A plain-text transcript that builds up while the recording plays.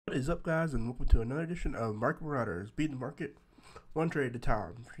What is up, guys, and welcome to another edition of Market Marauders. Beat the market one trade at a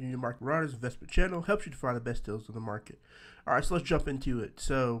time. For you, Market Marauders investment channel helps you to find the best deals in the market. All right, so let's jump into it.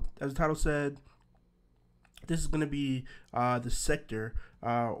 So, as the title said, this is going to be the sector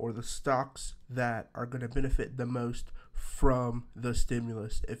or the stocks that are going to benefit the most from the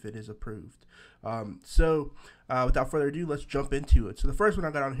stimulus if it is approved. Without further ado, let's jump into it. So the first one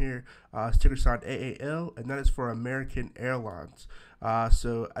I got on here is ticker sign AAL, and that is for American Airlines.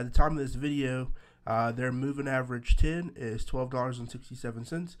 So at the time of this video, their moving average 10 is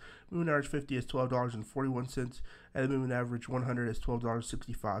 $12.67. Moving average 50 is $12.41, and the moving average 100 is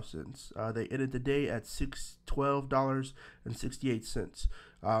 $12.65. They ended the day at $12.68.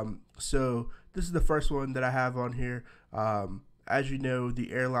 So this is the first one that I have on here. As you know,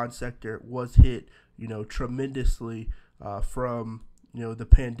 the airline sector was hit, tremendously from the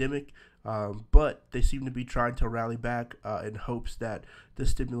pandemic, but they seem to be trying to rally back in hopes that the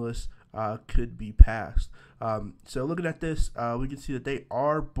stimulus could be passed. So looking at this, we can see that they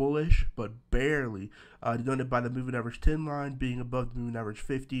are bullish, but barely, denoted by the moving average 10 line being above the moving average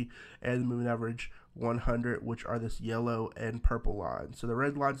 50 and the moving average 100, which are this yellow and purple line. So the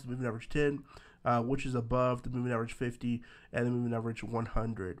red line is the moving average 10, which is above the moving average 50 and the moving average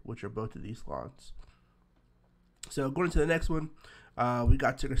 100, which are both of these lines. So going to the next one, we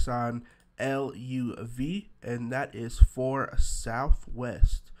got ticker sign LUV, and that is for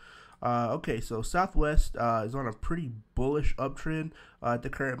Southwest. Okay, so Southwest is on a pretty bullish uptrend at the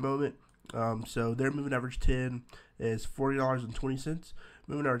current moment. So their moving average 10 is $40.20.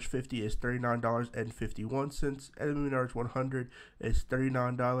 Moving average 50 is $39.51, and the moving average 100 is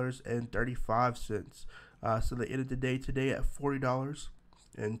 $39.35. So they ended the day today at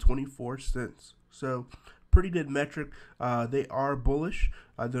 $40.24. So pretty good metric. They are bullish,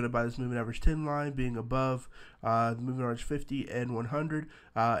 denoted by this moving average 10 line being above the moving average 50 and 100.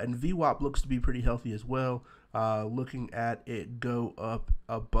 And VWAP looks to be pretty healthy as well, looking at it go up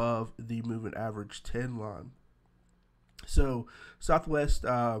above the moving average 10 line. So Southwest,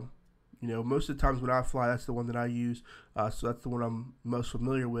 most of the times when I fly, that's the one that I use. So that's the one I'm most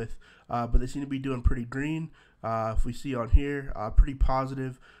familiar with. But they seem to be doing pretty green. If we see on here, pretty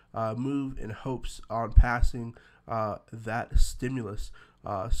positive move in hopes on passing that stimulus.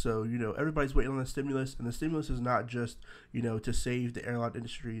 So everybody's waiting on the stimulus, and the stimulus is not just to save the airline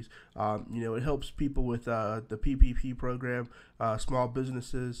industries. It helps people with the PPP program, small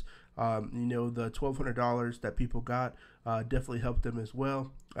businesses. The $1,200 that people got definitely helped them as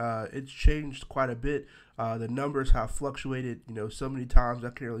well. It's changed quite a bit. The numbers have fluctuated, so many times I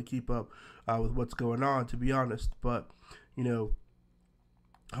can't really keep up with what's going on, to be honest. But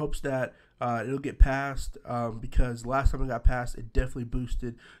hopes that it'll get passed, because last time it got passed, it definitely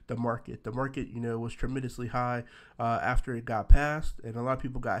boosted the market. The market, was tremendously high after it got passed, and a lot of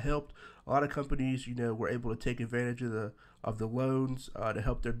people got helped. A lot of companies, were able to take advantage of the loans to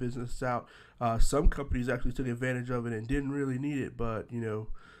help their business out. Some companies actually took advantage of it and didn't really need it, but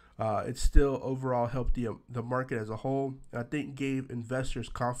it still overall helped the market as a whole, and I think gave investors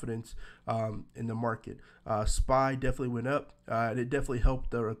confidence in the market. SPY definitely went up, and it definitely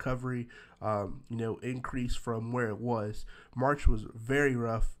helped the recovery increase from where it was. March was very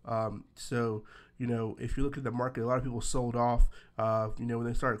rough, so if you look at the market, a lot of people sold off when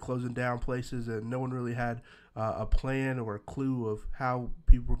they started closing down places, and no one really had a plan or a clue of how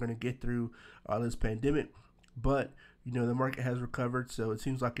people were going to get through this pandemic. But the market has recovered, so it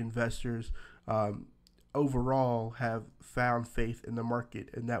seems like investors overall have found faith in the market,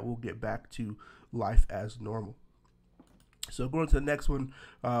 and that will get back to life as normal. So going to the next one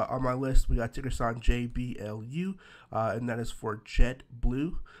on my list, we got ticker sign JBLU, and that is for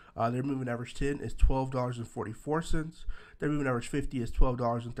JetBlue. Their moving average 10 is $12.44. Their moving average 50 is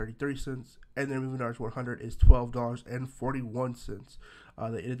 $12.33, and their moving average 100 is $12.41.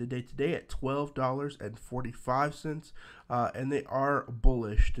 They ended the day today at $12.45, and they are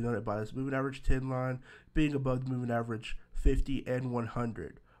bullish, denoted by this moving average 10 line being above the moving average 50 and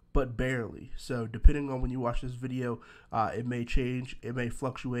 100. But barely. So depending on when you watch this video, it may change, it may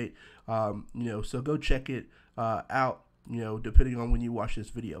fluctuate. So go check it out. Depending on when you watch this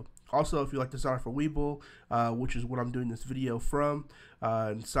video. Also, if you'd like to sign up for Webull, which is what I'm doing this video from,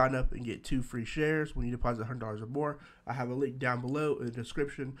 and sign up and get 2 free shares when you deposit $100 or more, I have a link down below in the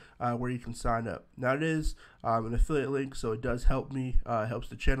description where you can sign up. Now, it is an affiliate link, so it does help me, helps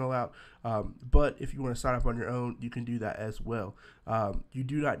the channel out. But if you want to sign up on your own, you can do that as well. You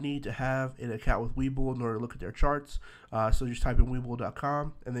do not need to have an account with Webull in order to look at their charts. So just type in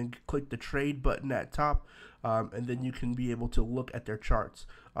Webull.com and then click the trade button at top. And then you can be able to look at their charts.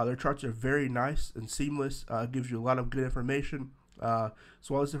 Their charts are very nice and seamless, gives you a lot of good information.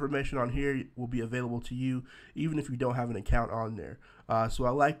 So all this information on here will be available to you even if you don't have an account on there. So I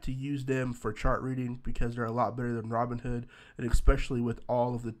like to use them for chart reading because they're a lot better than Robinhood, and especially with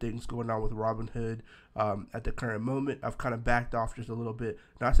all of the things going on with Robinhood at the current moment, I've kind of backed off just a little bit.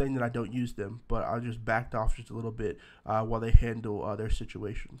 Not saying that I don't use them, but I just backed off just a little bit while they handle their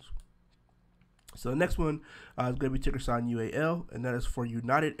situations. So the next one is going to be ticker sign UAL, and that is for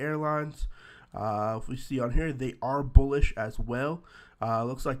United Airlines. If we see on here, they are bullish as well.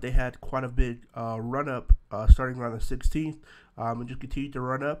 Looks like they had quite a big run up starting around the 16th and just continued to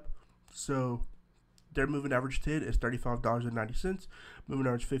run up. So their moving average 10 is $35.90. Moving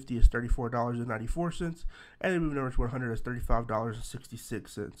average 50 is $34.94. And the moving average 100 is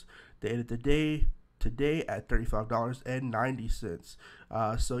 $35.66. They ended the day today at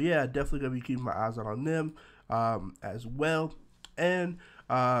 $35.90. So yeah, definitely gonna be keeping my eyes on them as well. And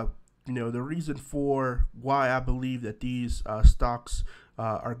the reason for why I believe that these stocks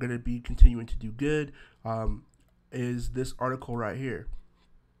are going to be continuing to do good is this article right here.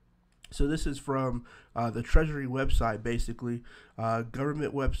 So this is from the Treasury website, basically,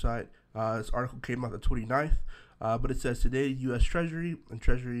 government website. This article came out the 29th, but it says today U.S. Treasury and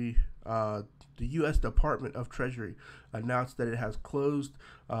the U.S. Department of Treasury announced that it has closed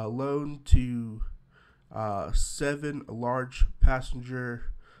a loan to 7 large passenger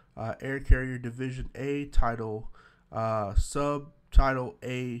air carrier Division A title, subtitle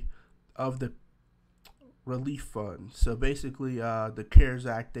A of the relief fund. So basically, the CARES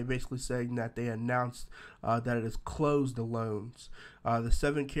Act, they basically saying that they announced that it has closed the loans. The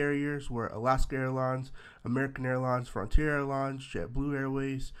 7 carriers were Alaska Airlines, American Airlines, Frontier Airlines, JetBlue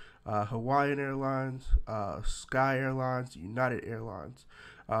Airways, Hawaiian Airlines, Sky Airlines, United Airlines.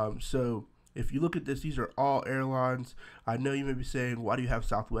 So if you look at this, these are all airlines. I know you may be saying, why do you have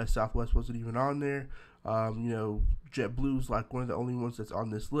Southwest? Southwest wasn't even on there. JetBlue's like one of the only ones that's on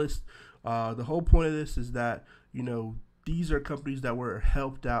this list. The whole point of this is that, these are companies that were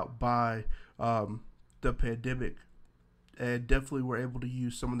helped out by the pandemic and definitely were able to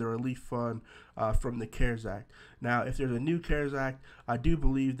use some of the relief fund from the CARES Act. Now, if there's a new CARES Act, I do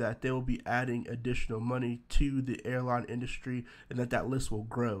believe that they will be adding additional money to the airline industry and that list will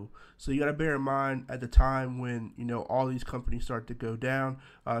grow. So you got to bear in mind at the time when, all these companies start to go down,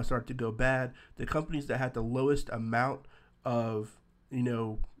 start to go bad, the companies that had the lowest amount of,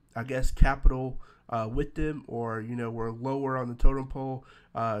 capital with them or, were lower on the totem pole,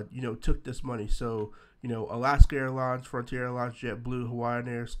 took this money. So, Alaska Airlines, Frontier Airlines, JetBlue, Hawaiian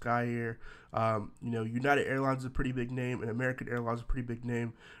Air, Sky Air, United Airlines is a pretty big name, and American Airlines is a pretty big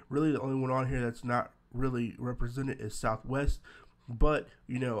name. Really, the only one on here that's not really represented is Southwest. But,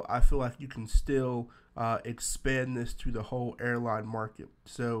 I feel like you can still expand this to the whole airline market.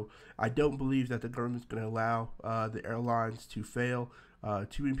 So I don't believe that the government's going to allow the airlines to fail.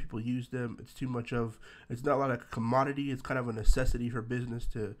 Too many people use them. It's not like a commodity. It's kind of a necessity for business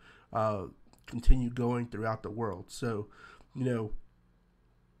to continue going throughout the world. So, whenever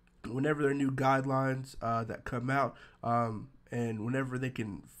there are new guidelines that come out, and whenever they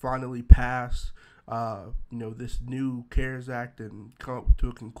can finally pass, this new CARES Act and come up to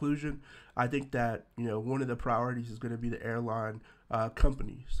a conclusion, I think that, one of the priorities is going to be the airline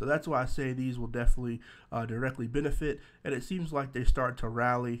companies. So that's why I say these will definitely directly benefit, and it seems like they start to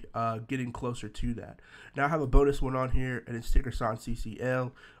rally, getting closer to that. Now I have a bonus one on here, and it's ticker sign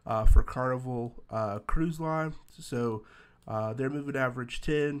CCL for Carnival Cruise Line. So their moving average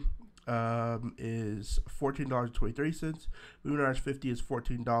 10 is $14.23. Moving average 50 is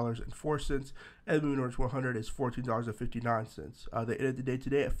 $14.04, and moving average 100 is $14.59. They ended the day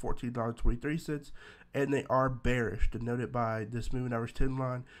today at $14.23, and they are bearish, denoted by this moving average 10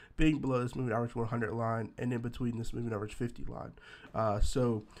 line being below this moving average 100 line, and in between this moving average 50 line.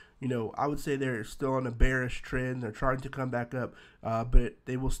 So I would say they're still on a bearish trend. They're trying to come back up, but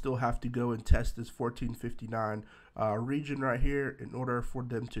they will still have to go and test this 1459 region right here in order for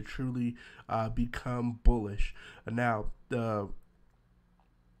them to truly become bullish. Now, the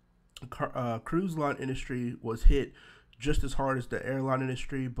cruise line industry was hit just as hard as the airline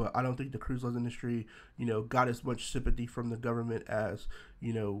industry, but I don't think the cruise line industry, got as much sympathy from the government as,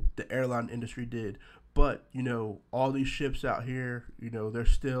 the airline industry did. But, all these ships out here, they're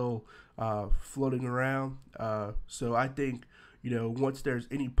still floating around. So I think, once there's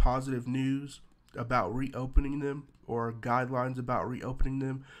any positive news about reopening them or guidelines about reopening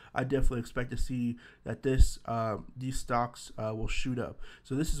them, I definitely expect to see that these stocks will shoot up.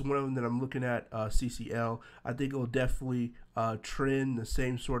 So this is one of them that I'm looking at, CCL. I think it will definitely trend the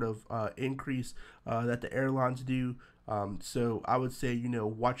same sort of increase that the airlines do. So I would say,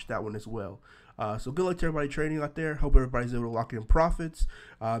 watch that one as well. So good luck to everybody trading out there. Hope everybody's able to lock in profits.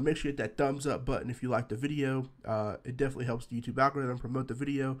 Make sure you hit that thumbs up button if you like the video. It definitely helps the YouTube algorithm promote the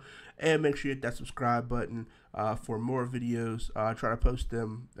video. And make sure you hit that subscribe button for more videos. I try to post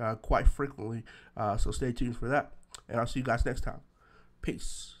them quite frequently, so stay tuned for that. And I'll see you guys next time.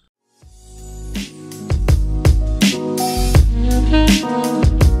 Peace.